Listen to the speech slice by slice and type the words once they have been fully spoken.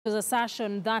His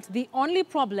assertion that the only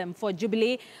problem for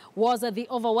Jubilee was the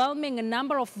overwhelming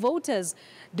number of voters.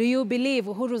 Do you believe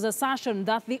Uhuru's assertion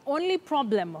that the only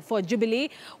problem for Jubilee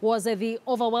was the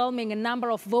overwhelming number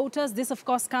of voters? This, of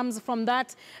course, comes from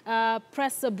that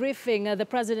press briefing the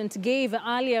president gave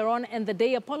earlier on in the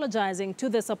day, apologizing to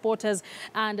the supporters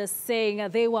and saying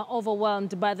they were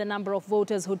overwhelmed by the number of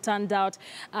voters who turned out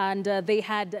and they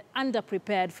had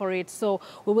underprepared for it. So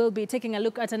we will be taking a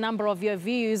look at a number of your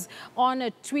views on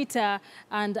Twitter,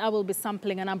 and I will be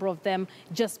sampling a number of them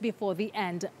just before the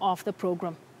end of the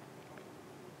program.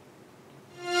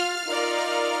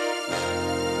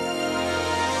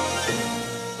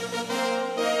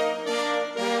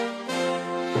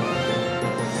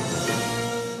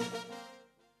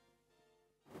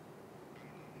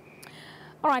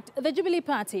 All right, the Jubilee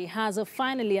Party has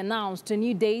finally announced a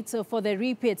new date for the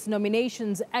repeat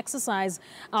nominations exercise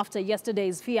after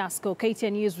yesterday's fiasco.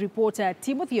 KTN News reporter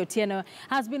Timothy Otieno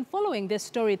has been following this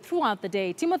story throughout the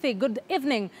day. Timothy, good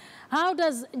evening. How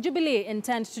does Jubilee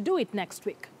intend to do it next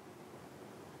week?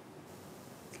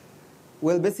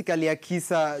 Well, basically,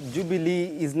 Akisa,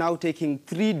 Jubilee is now taking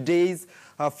 3 days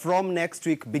from next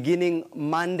week, beginning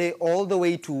Monday all the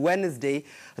way to Wednesday,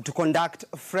 to conduct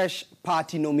fresh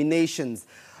party nominations.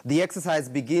 The exercise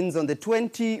begins on the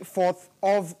 24th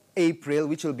of April,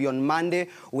 which will be on Monday,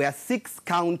 where 6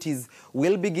 counties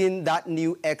will begin that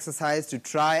new exercise to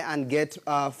try and get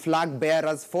flag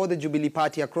bearers for the Jubilee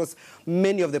Party across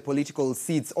many of the political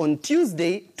seats. On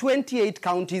Tuesday, 28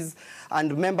 counties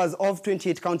and members of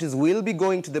 28 counties will be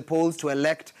going to the polls to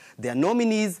elect their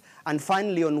nominees. And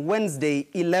finally, on Wednesday,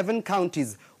 11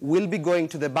 counties will be going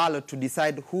to the ballot to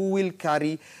decide who will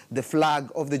carry the flag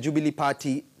of the Jubilee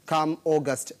Party come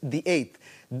August the 8th.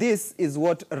 This is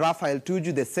what Raphael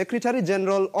Tuju, the Secretary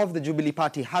General of the Jubilee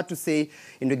Party, had to say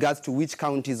in regards to which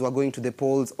counties were going to the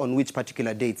polls on which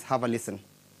particular dates. Have a listen.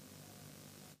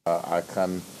 I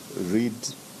can read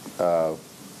the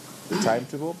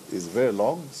timetable. It's very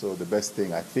long, so the best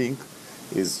thing, I think,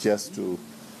 is just to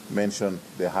mention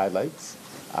the highlights,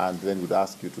 and then we'd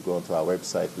ask you to go onto our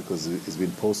website because it's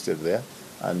been posted there.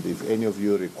 And if any of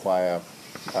you require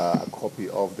a copy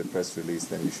of the press release,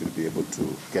 then you should be able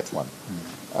to get one.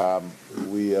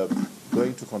 We are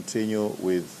going to continue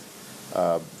with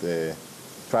the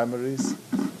primaries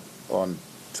on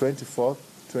 24th,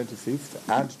 25th,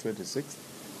 and 26th.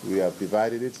 We have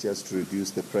divided it just to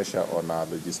reduce the pressure on our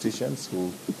logisticians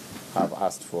who have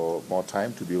asked for more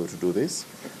time to be able to do this.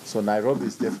 So Nairobi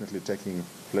is definitely taking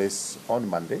place on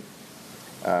Monday.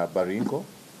 Baringo,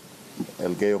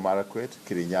 Elgeyo Marakwet,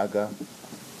 Kirinyaga,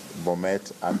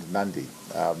 Bomet, and Nandi.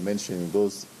 Mentioning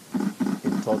those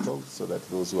in total so that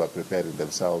those who are preparing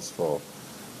themselves for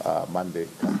Monday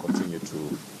can continue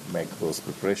to make those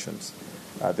preparations.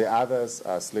 The others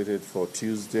are slated for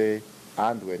Tuesday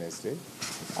and Wednesday.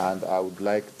 And I would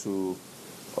like to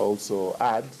also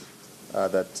add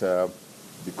that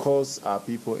because our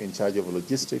people in charge of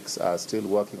logistics are still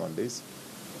working on this,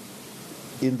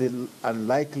 in the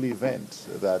unlikely event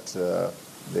that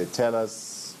they tell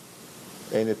us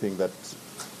anything that,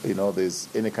 there's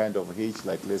any kind of hitch,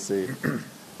 like let's say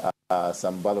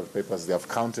some ballot papers, they have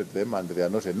counted them and they are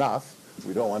not enough,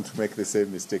 we don't want to make the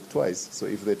same mistake twice. So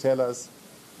if they tell us,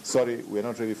 sorry, we're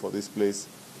not ready for this place,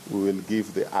 we will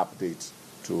give the update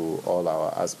to all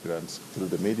our aspirants through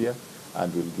the media,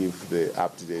 and we'll give the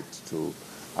update to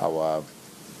our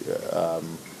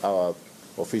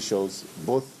officials,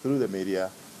 both through the media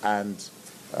and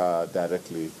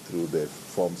directly through the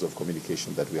forms of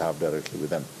communication that we have directly with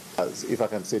them. If I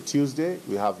can say Tuesday,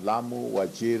 we have Lamu,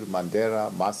 Wajir,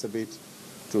 Mandera, Marsabit,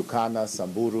 Turkana,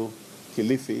 Samburu,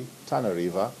 Kilifi, Tana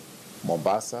River,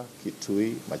 Mombasa,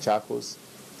 Kitui, Machakos,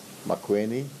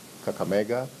 Makueni,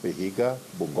 Kakamega, Vihiga,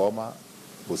 Bungoma,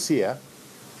 Busia,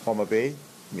 Homa Bay,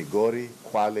 Migori,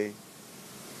 Kwale,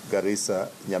 Garissa,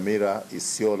 Nyamira,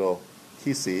 Isiolo,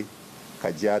 Kisii,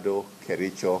 Kajiado,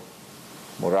 Kericho,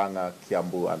 Murang'a,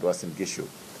 Kiambu, and Uasin Gishu.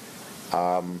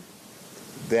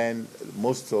 Then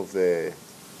most of the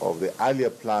earlier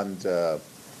planned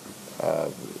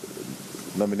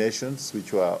nominations,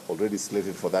 which were already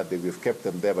slated for that day, we've kept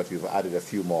them there, but we've added a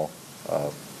few more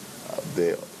of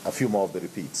the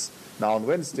repeats. Now on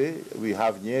Wednesday, we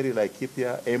have Nyeri,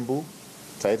 Laikipia, Embu,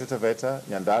 Taita Taveta,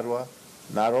 Nyandarua,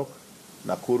 Narok,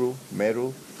 Nakuru,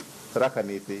 Meru, Tharaka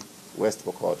Nithi, West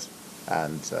Pokot,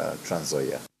 and Trans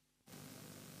Nzoia.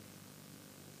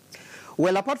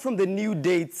 Well, apart from the new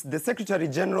dates, the Secretary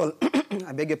General,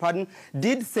 I beg your pardon,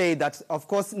 did say that, of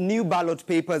course, new ballot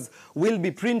papers will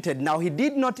be printed. Now, he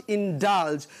did not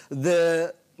indulge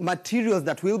the materials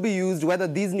that will be used, whether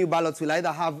these new ballots will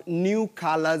either have new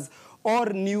colors or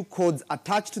new codes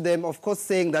attached to them, of course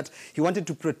saying that he wanted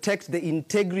to protect the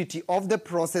integrity of the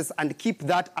process and keep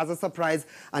that as a surprise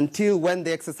until when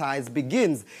the exercise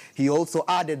begins. He also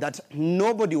added that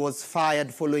nobody was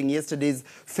fired following yesterday's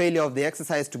failure of the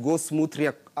exercise to go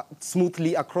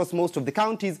smoothly across most of the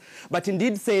counties, but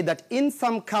indeed say that in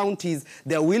some counties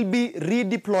there will be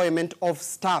redeployment of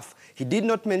staff. He did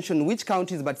not mention which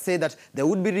counties, but say that there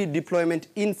would be redeployment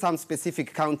in some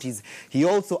specific counties. He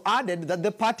also added that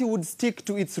the party would stick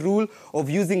to its rule of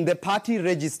using the party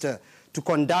register to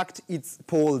conduct its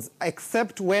polls,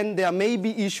 except when there may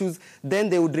be issues, then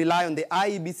they would rely on the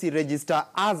IEBC register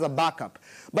as a backup.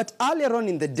 But earlier on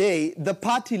in the day, the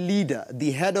party leader,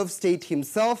 the head of state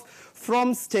himself,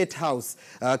 from State House,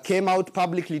 came out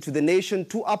publicly to the nation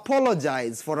to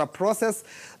apologize for a process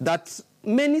that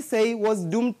many say was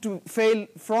doomed to fail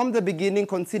from the beginning,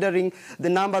 considering the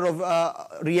number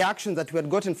of reactions that we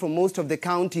had gotten from most of the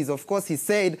counties. Of course, he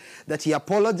said that he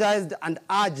apologized and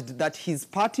urged that his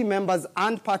party members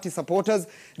and party supporters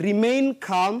remain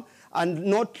calm and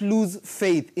not lose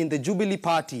faith in the Jubilee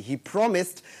Party. He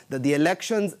promised that the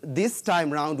elections this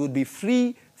time round would be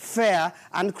free, fair,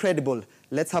 and credible.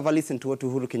 Let's have a listen to what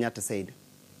Uhuru Kenyatta said.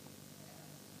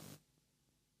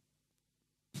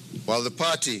 While the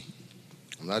party,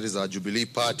 and that is our Jubilee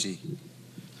Party,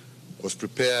 was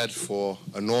prepared for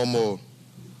a normal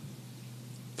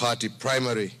party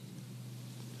primary,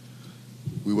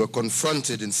 we were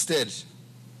confronted instead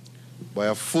by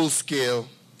a full-scale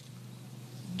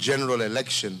general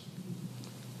election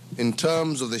in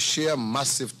terms of the sheer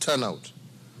massive turnout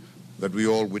that we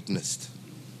all witnessed.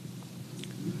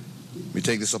 We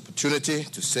take this opportunity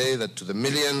to say that to the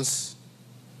millions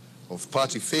of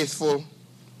party faithful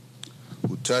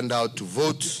who turned out to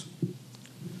vote,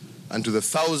 and to the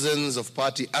thousands of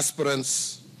party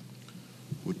aspirants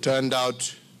who turned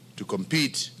out to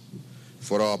compete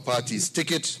for our party's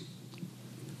ticket,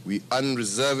 we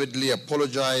unreservedly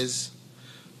apologize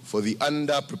for the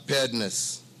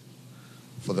underpreparedness,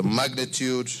 for the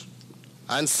magnitude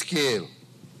and scale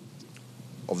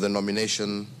of the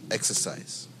nomination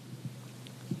exercise.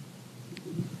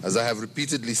 As I have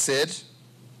repeatedly said,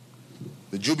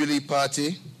 the Jubilee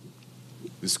Party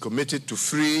is committed to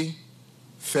free,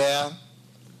 fair,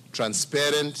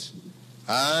 transparent,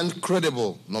 and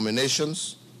credible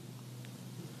nominations,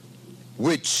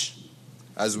 which,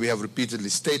 as we have repeatedly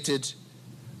stated,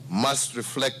 must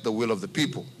reflect the will of the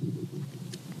people.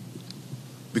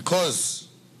 Because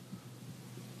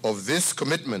of this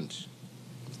commitment,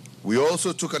 we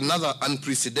also took another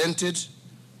unprecedented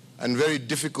and very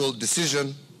difficult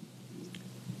decision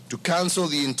to cancel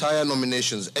the entire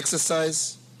nominations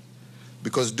exercise,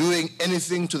 because doing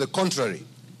anything to the contrary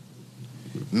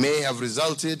may have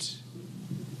resulted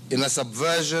in a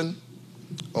subversion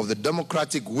of the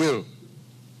democratic will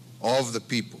of the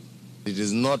people. It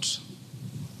is not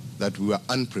that we were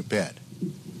unprepared.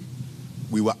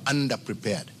 We were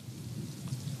underprepared.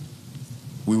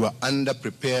 We were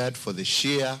underprepared for the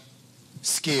sheer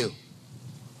scale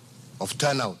of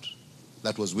turnout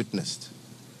that was witnessed,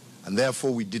 and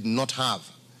therefore we did not have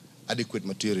adequate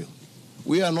material.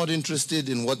 We are not interested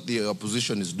in what the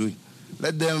opposition is doing.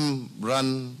 Let them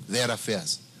run their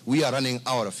affairs. We are running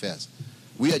our affairs.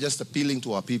 We are just appealing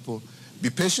to our people.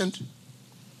 Be patient.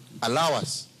 Allow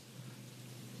us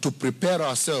to prepare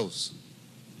ourselves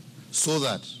so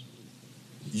that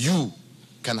you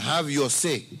can have your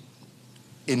say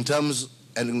in terms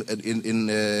in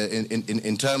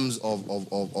terms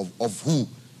of who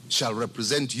shall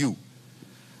represent you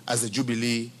as a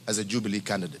Jubilee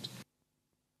candidate.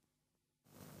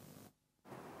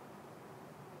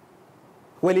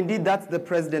 Well, indeed, that's the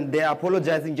president there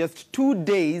apologizing just 2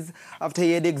 days after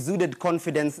he had exuded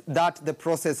confidence that the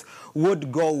process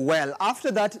would go well.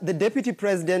 After that, the deputy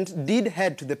president did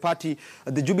head to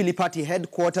the Jubilee Party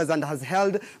headquarters, and has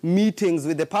held meetings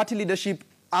with the party leadership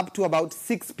up to about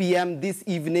 6 p.m. this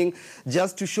evening,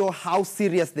 just to show how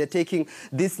serious they're taking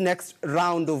this next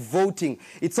round of voting.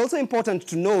 It's also important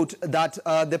to note that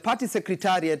the party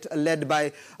secretariat, led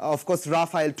by, of course,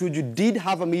 Raphael Tuju, did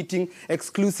have a meeting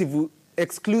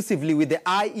exclusively with the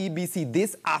IEBC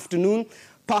this afternoon,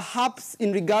 perhaps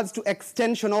in regards to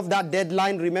extension of that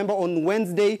deadline. Remember, on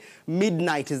Wednesday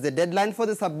midnight is the deadline for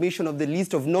the submission of the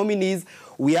list of nominees.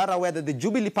 We are aware that the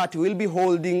Jubilee Party will be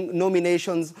holding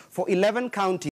nominations for 11 counties.